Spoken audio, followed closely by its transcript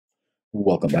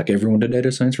Welcome back everyone to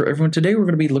Data Science for Everyone. Today we're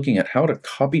going to be looking at how to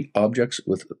copy objects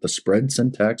with the spread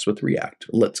syntax with React.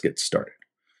 Let's get started.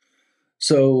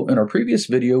 So in our previous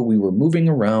video, we were moving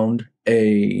around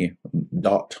a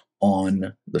dot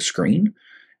on the screen,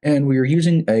 and we were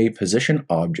using a position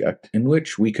object in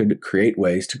which we could create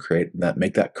ways to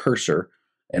make that cursor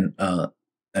and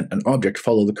an object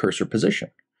follow the cursor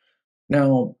position.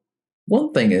 Now,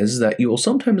 one thing is that you will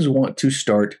sometimes want to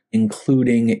start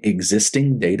including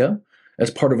existing data as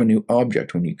part of a new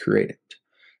object when you create it.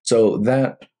 So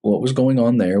what was going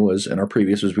on there was in our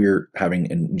previous was we were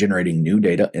having and generating new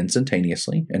data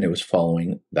instantaneously, and it was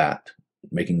following that,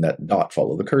 making that dot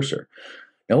follow the cursor.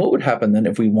 Now, what would happen then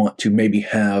if we want to maybe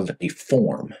have a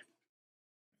form,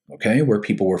 okay, where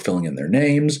people were filling in their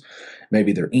names,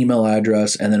 maybe their email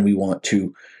address, and then we want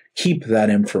to keep that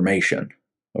information.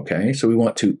 Okay, so we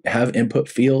want to have input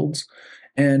fields,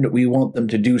 and we want them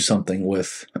to do something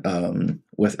with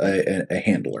a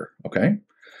handler. Okay,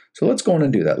 so let's go on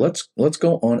and do that. Let's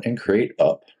go on and create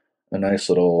up a nice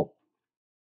little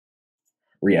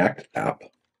React app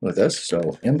with this.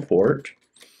 So import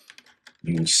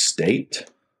use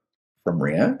state from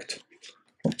React.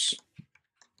 Oops.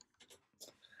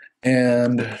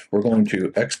 And we're going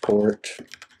to export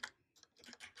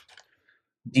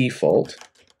default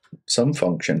some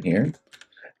function here.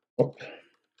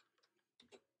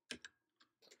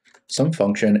 Some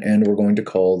function, and we're going to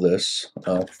call this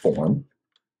form.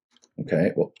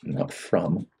 Okay, well, not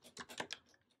from,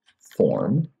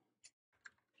 form.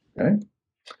 Okay,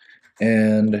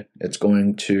 and it's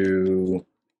going to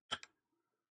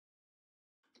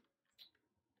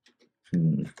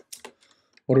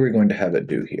what are we going to have it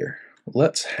do here?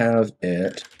 Let's have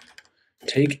it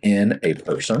take in a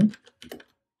person,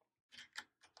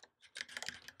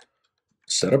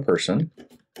 set a person,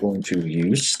 going to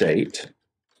use state,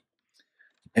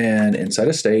 and inside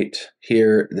a state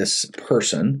here, this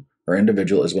person or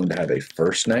individual is going to have a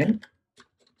first name,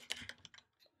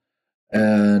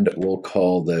 and we'll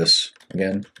call this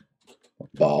again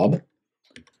Bob,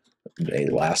 a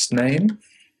last name,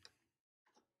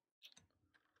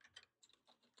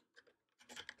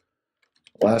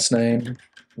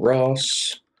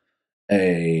 Ross,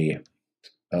 a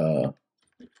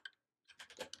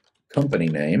company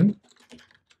name,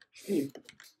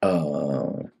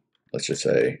 let's just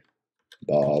say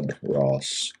Bob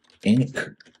Ross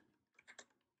Inc.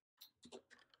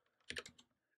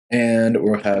 And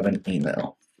we'll have an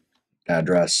email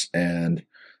address, and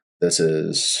this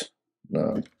is,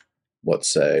 let's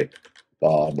say,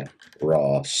 Bob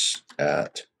Ross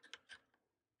at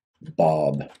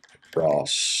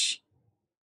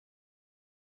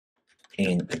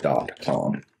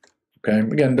BobRossInc.com. Okay,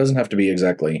 again, it doesn't have to be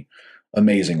exactly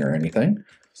amazing or anything.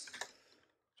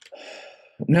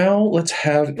 Now let's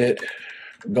have it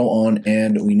go on,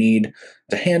 and we need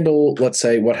to handle, let's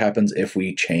say, what happens if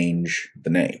we change the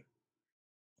name.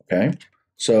 Okay,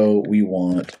 so we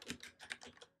want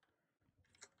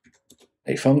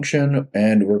a function,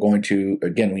 and we're going to,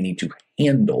 again, we need to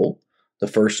handle the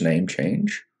first name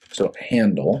change. So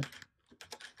handle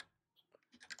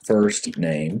first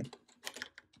name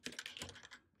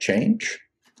change,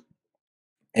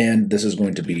 and this is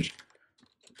going to be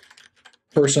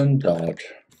person dot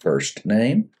first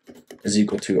name is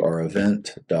equal to our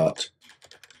event dot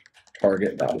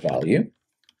target dot value.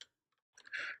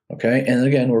 Okay, and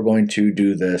again, we're going to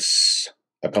do this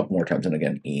a couple more times, and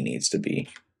again, E needs to be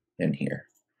in here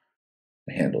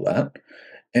to handle that.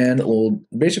 And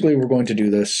we're going to do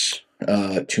this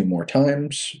 3 more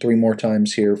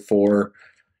times here for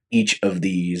each of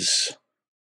these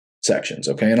sections.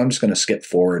 Okay, and I'm just going to skip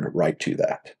forward right to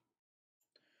that.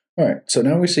 All right, so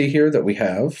now we see here that we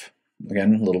have,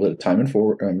 again, a little bit of time and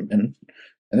forward in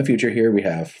the future here, we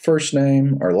have first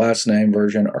name, our last name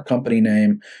version, our company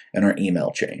name, and our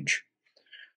email change.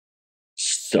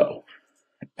 So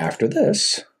after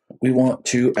this, we want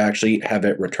to actually have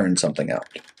it return something out.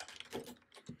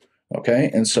 Okay,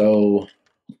 and so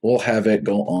we'll have it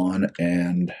go on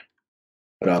and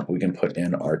put up, we can put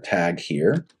in our tag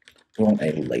here. We want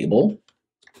a label.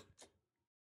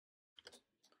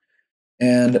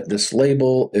 And this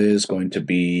label is going to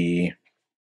be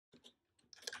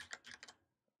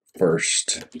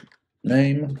first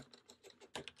name.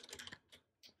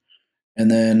 And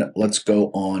then let's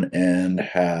go on and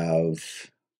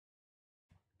have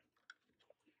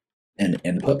an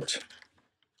input.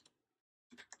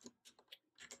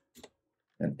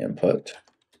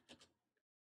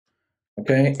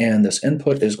 Okay, and this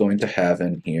input is going to have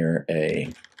in here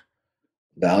a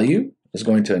value, is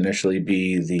going to initially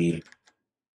be the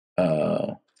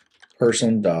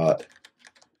person dot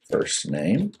first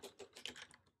name,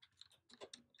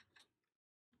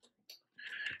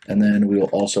 And then we will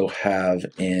also have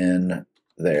in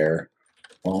there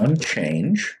on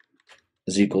change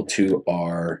is equal to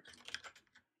our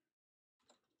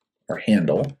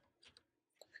handle.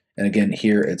 And again,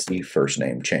 here it's the first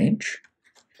name change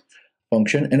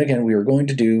function. And again, we are going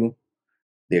to do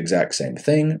the exact same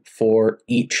thing for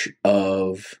each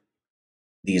of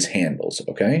these handles,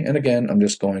 okay? And again, I'm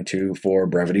just going to, for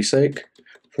brevity's sake,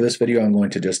 for this video, I'm going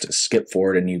to just skip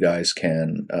forward and you guys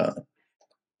can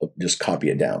just copy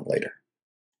it down later.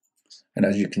 And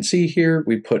as you can see here,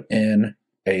 we put in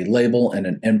a label and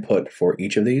an input for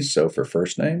each of these. So for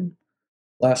first name,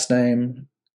 last name,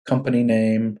 company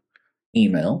name,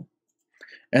 email.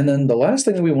 And then the last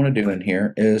thing that we want to do in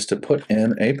here is to put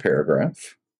in a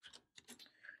paragraph.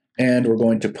 And we're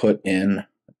going to put in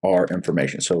our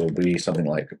information. So it will be something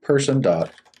like person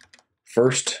dot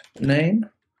first name.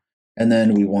 And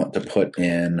then we want to put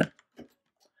in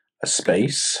a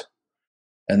space.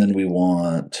 And then we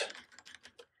want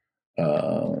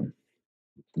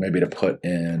maybe to put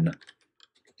in,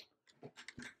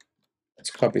 let's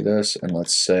copy this and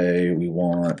let's say we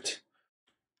want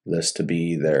this to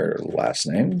be their last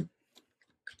name.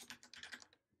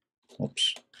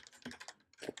 Oops.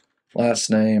 Last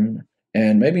name.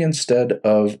 And maybe instead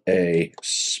of a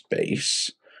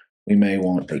space, we may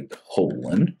want a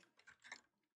colon.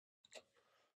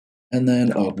 And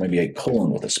then, oh, maybe a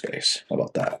colon with a space. How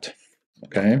about that?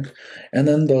 Okay. And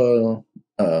then the,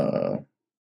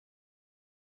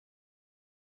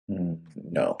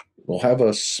 no, we'll have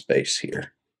a space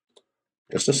here.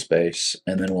 Just a space.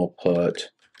 And then we'll put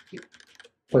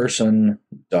person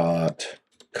dot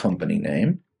company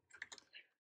name.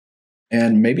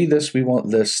 And maybe this, we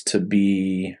want this to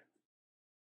be,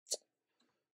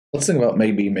 let's think about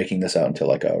maybe making this out into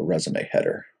like a resume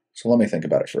header. So let me think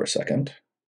about it for a second.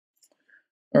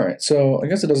 All right, so I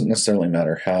guess it doesn't necessarily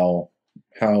matter how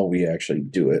we actually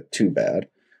do it too bad.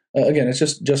 Again, it's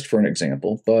just for an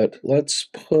example, but let's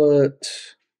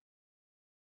put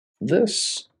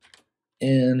this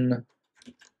in,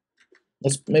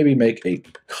 let's maybe make a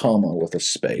comma with a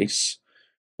space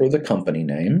for the company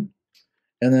name.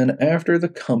 And then after the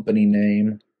company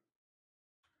name,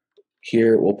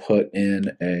 here we'll put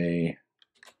in a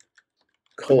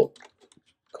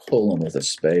colon with a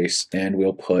space, and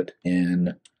we'll put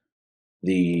in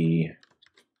the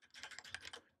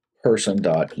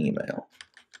person.email.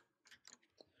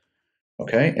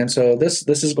 Okay, and so this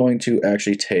is going to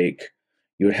actually take,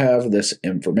 you would have this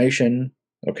information,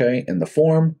 okay, in the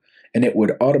form, and it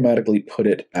would automatically put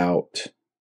it out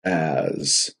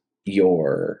as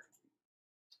your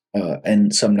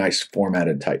and some nice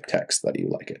formatted type text that you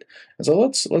like it. And so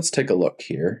let's take a look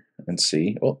here and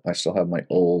see. Oh, I still have my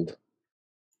old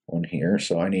one here,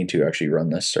 so I need to actually run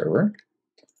this server.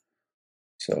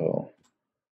 So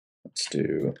let's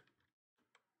do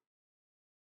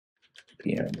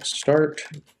PM start.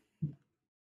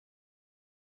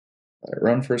 Let it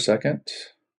run for a second.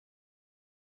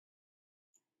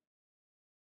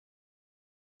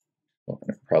 I'm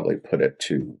going to probably put it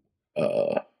to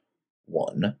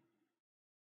 1.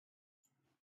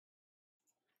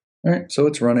 All right, so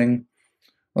it's running.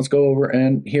 Let's go over,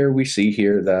 and here we see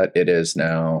here that it is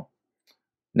now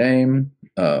name,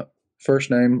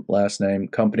 first name, last name,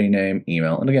 company name,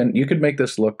 email. And again, you could make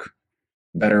this look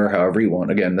better however you want.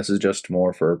 Again, this is just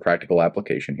more for practical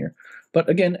application here. But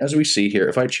again, as we see here,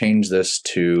 if I change this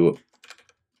to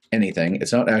anything,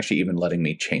 it's not actually even letting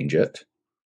me change it.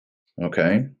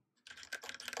 Okay.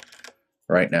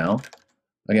 Right now,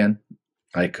 again,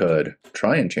 I could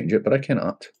try and change it, but I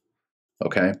cannot.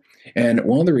 Okay. And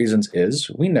one of the reasons is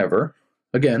we never,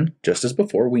 again, just as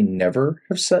before, we never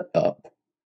have set up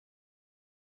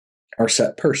our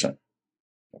set person.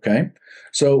 Okay.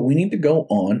 So we need to go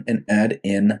on and add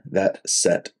in that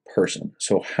set person.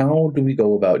 So how do we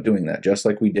go about doing that? Just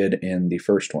like we did in the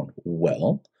first one.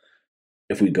 Well,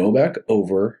 if we go back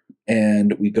over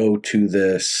and we go to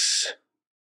this,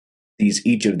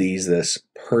 each of these, this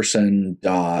person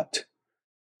dot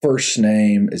first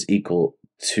name is equal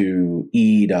to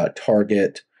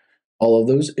e.target, all of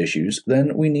those issues,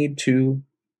 then we need to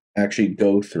actually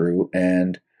go through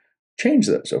and change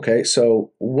those, okay?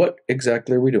 So what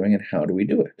exactly are we doing and how do we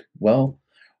do it? Well,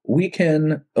 we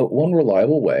can, one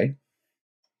reliable way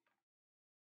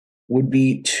would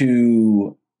be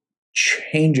to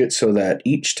change it so that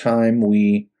each time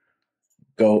we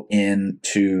go in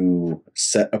to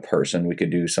set a person, we could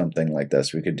do something like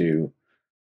this. We could do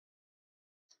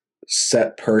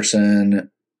set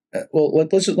person. Well,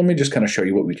 let me just kind of show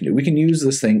you what we can do. We can use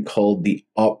this thing called the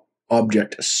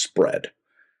object spread.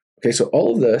 Okay, so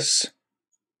all of this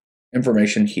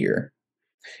information here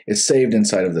is saved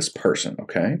inside of this person,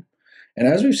 okay? And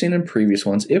as we've seen in previous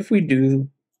ones, if we do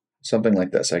something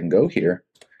like this, I can go here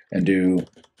and do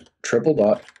triple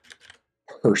dot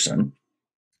person.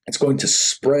 It's going to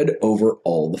spread over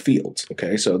all the fields.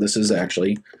 Okay, so this is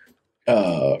actually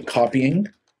copying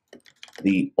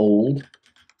the old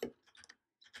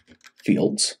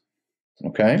fields.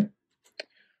 Okay,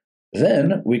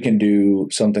 then we can do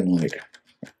something like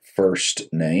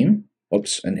first name.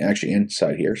 Oops, and actually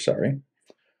inside here, sorry.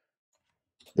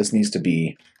 This needs to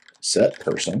be set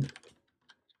person.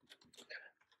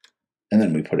 And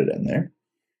then we put it in there.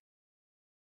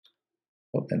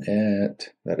 Open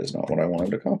it. That is not what I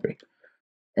wanted to copy.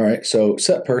 All right, so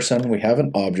set person, we have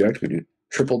an object. We do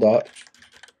triple dot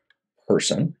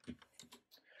person.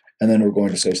 And then we're going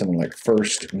to say something like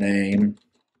first name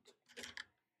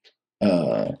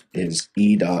is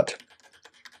e dot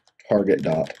target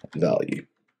dot value.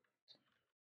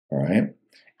 All right,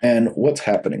 and what's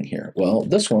happening here? Well,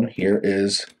 this one here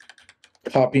is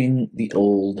copying the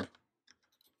old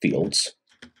fields,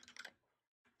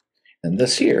 and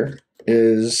this here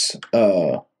is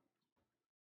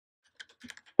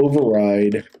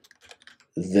override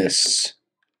this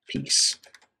piece.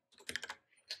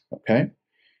 Okay,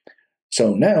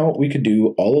 so now we could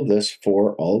do all of this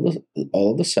for all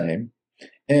of the same,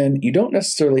 and you don't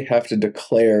necessarily have to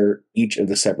declare each of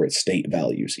the separate state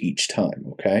values each time.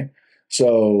 Okay,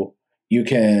 so you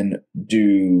can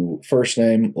do first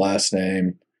name, last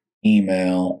name,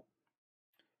 email,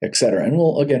 etc. And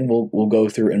we'll go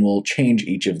through and we'll change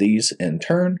each of these in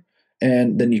turn,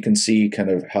 and then you can see kind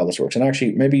of how this works. And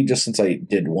actually, maybe just since I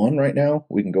did one right now,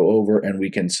 we can go over and we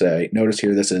can say, notice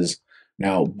here, this is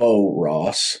now Bo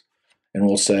Ross, and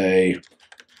we'll say,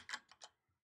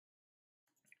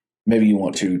 maybe you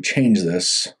want to change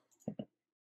this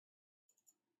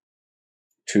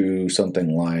to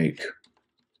something like,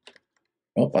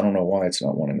 oh, I don't know why it's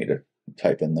not wanting me to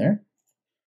type in there.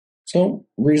 So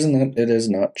reason that it is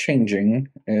not changing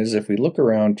is if we look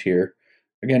around here,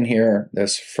 again here,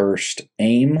 this first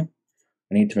aim,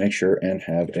 I need to make sure and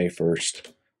have a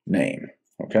first name.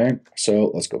 Okay,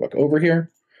 so let's go back over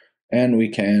here and we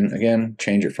can, again,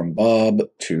 change it from Bob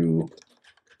to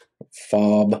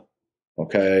Fob.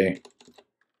 Okay,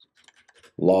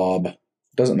 Lob,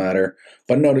 doesn't matter.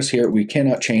 But notice here, we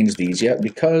cannot change these yet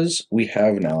because we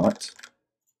have not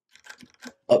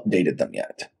updated them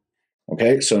yet.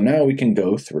 Okay, so now we can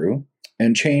go through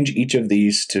and change each of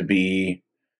these to be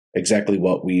exactly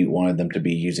what we wanted them to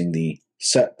be using the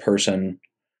set person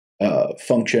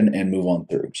function and move on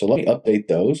through. So let me update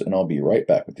those and I'll be right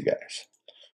back with you guys.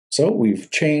 So we've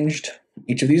changed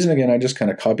each of these, and again, I just kind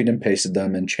of copied and pasted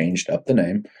them and changed up the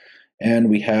name. And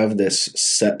we have this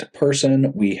set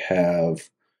person. We have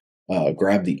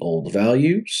grabbed the old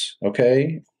values,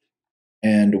 okay?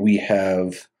 And we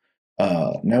have,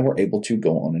 now we're able to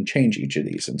go on and change each of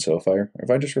these. And so if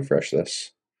I just refresh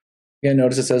this, again,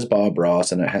 notice it says Bob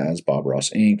Ross and it has Bob Ross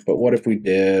Inc. But what if we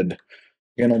did,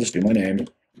 again, I'll just do my name,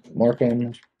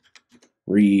 Markham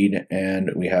Reed,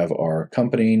 and we have our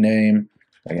company name.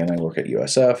 Again, I work at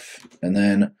USF, and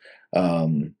then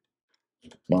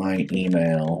my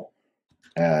email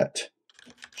at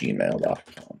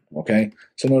gmail.com. Okay,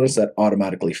 so notice that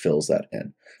automatically fills that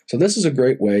in. So this is a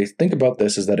great way. Think about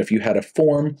this is that if you had a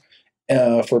form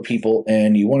for people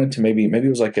and you wanted to maybe it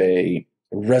was like a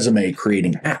resume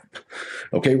creating app,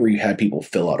 okay, where you had people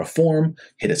fill out a form,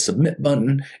 hit a submit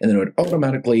button, and then it would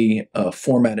automatically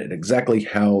format it exactly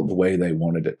how the way they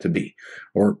wanted it to be.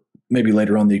 Or maybe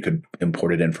later on you could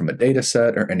import it in from a data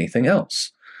set or anything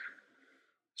else.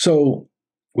 So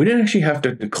we didn't actually have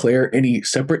to declare any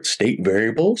separate state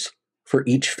variables for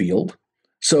each field.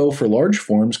 So for large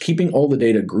forms, keeping all the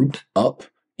data grouped up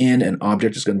in an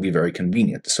object is going to be very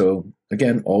convenient. So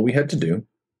again, all we had to do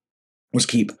was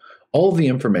keep all of the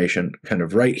information kind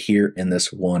of right here in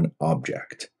this one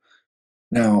object.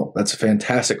 Now, that's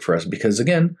fantastic for us because,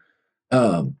 again,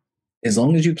 as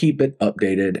long as you keep it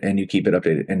updated and you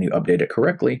update it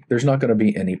correctly, there's not going to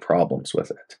be any problems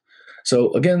with it.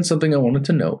 So again, something I wanted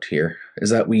to note here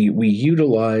is that we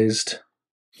utilized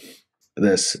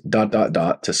this ...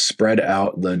 to spread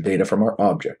out the data from our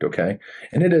object, okay?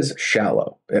 And it is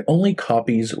shallow. It only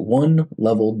copies one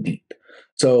level deep.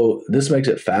 So this makes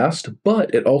it fast,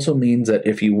 but it also means that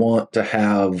if you want to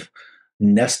have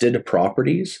nested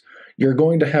properties, you're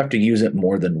going to have to use it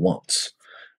more than once.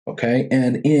 Okay,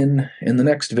 and in the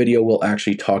next video, we'll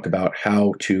actually talk about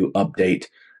how to update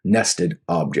nested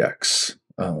objects.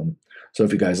 So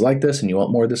if you guys like this and you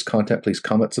want more of this content, please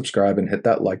comment, subscribe, and hit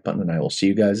that like button, and I will see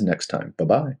you guys next time.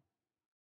 Bye-bye.